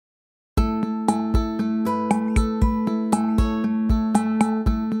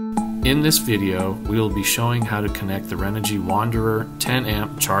In this video, we will be showing how to connect the Renogy Wanderer 10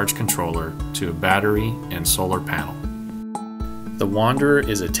 amp charge controller to a battery and solar panel. The Wanderer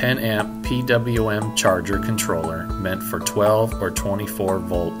is a 10 amp PWM charger controller meant for 12 or 24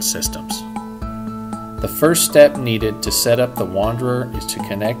 volt systems. The first step needed to set up the Wanderer is to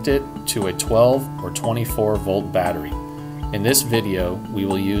connect it to a 12 or 24 volt battery. In this video, we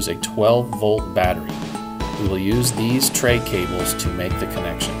will use a 12 volt battery. We will use these tray cables to make the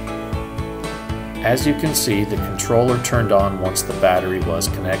connection. As you can see, the controller turned on once the battery was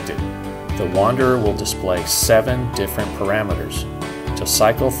connected. The Wanderer will display 7 different parameters. To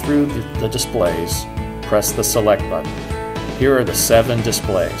cycle through the displays, press the select button. Here are the 7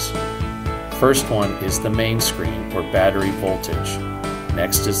 displays. First one is the main screen or battery voltage.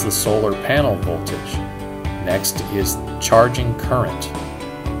 Next is the solar panel voltage. Next is charging current.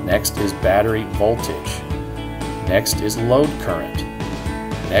 Next is battery voltage. Next is load current.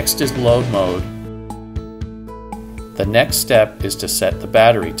 Next is load mode. The next step is to set the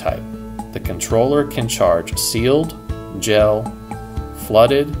battery type. The controller can charge sealed, gel,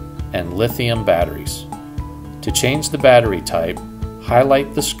 flooded, and lithium batteries. To change the battery type,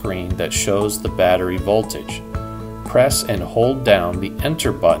 highlight the screen that shows the battery voltage. Press and hold down the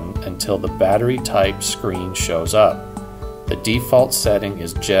Enter button until the battery type screen shows up. The default setting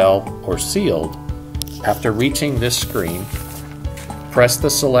is gel or sealed. After reaching this screen, press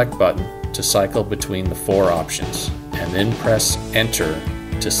the Select button to cycle between the 4 options, and then press Enter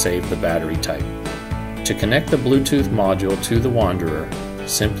to save the battery type. To connect the Bluetooth module to the Wanderer,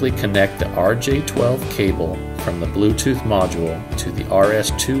 simply connect the RJ12 cable from the Bluetooth module to the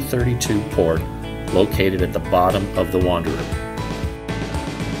RS-232 port located at the bottom of the Wanderer.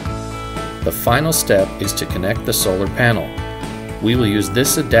 The final step is to connect the solar panel. We will use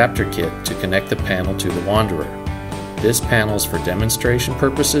this adapter kit to connect the panel to the Wanderer. This panel is for demonstration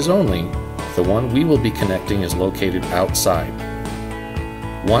purposes only. The one we will be connecting is located outside.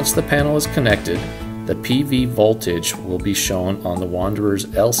 Once the panel is connected, the PV voltage will be shown on the Wanderer's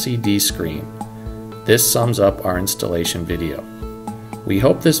LCD screen. This sums up our installation video. We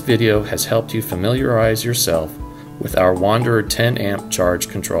hope this video has helped you familiarize yourself with our Wanderer 10 amp charge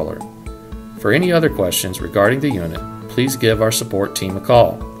controller. For any other questions regarding the unit, please give our support team a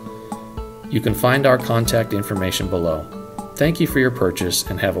call. You can find our contact information below. Thank you for your purchase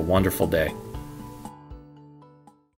and have a wonderful day.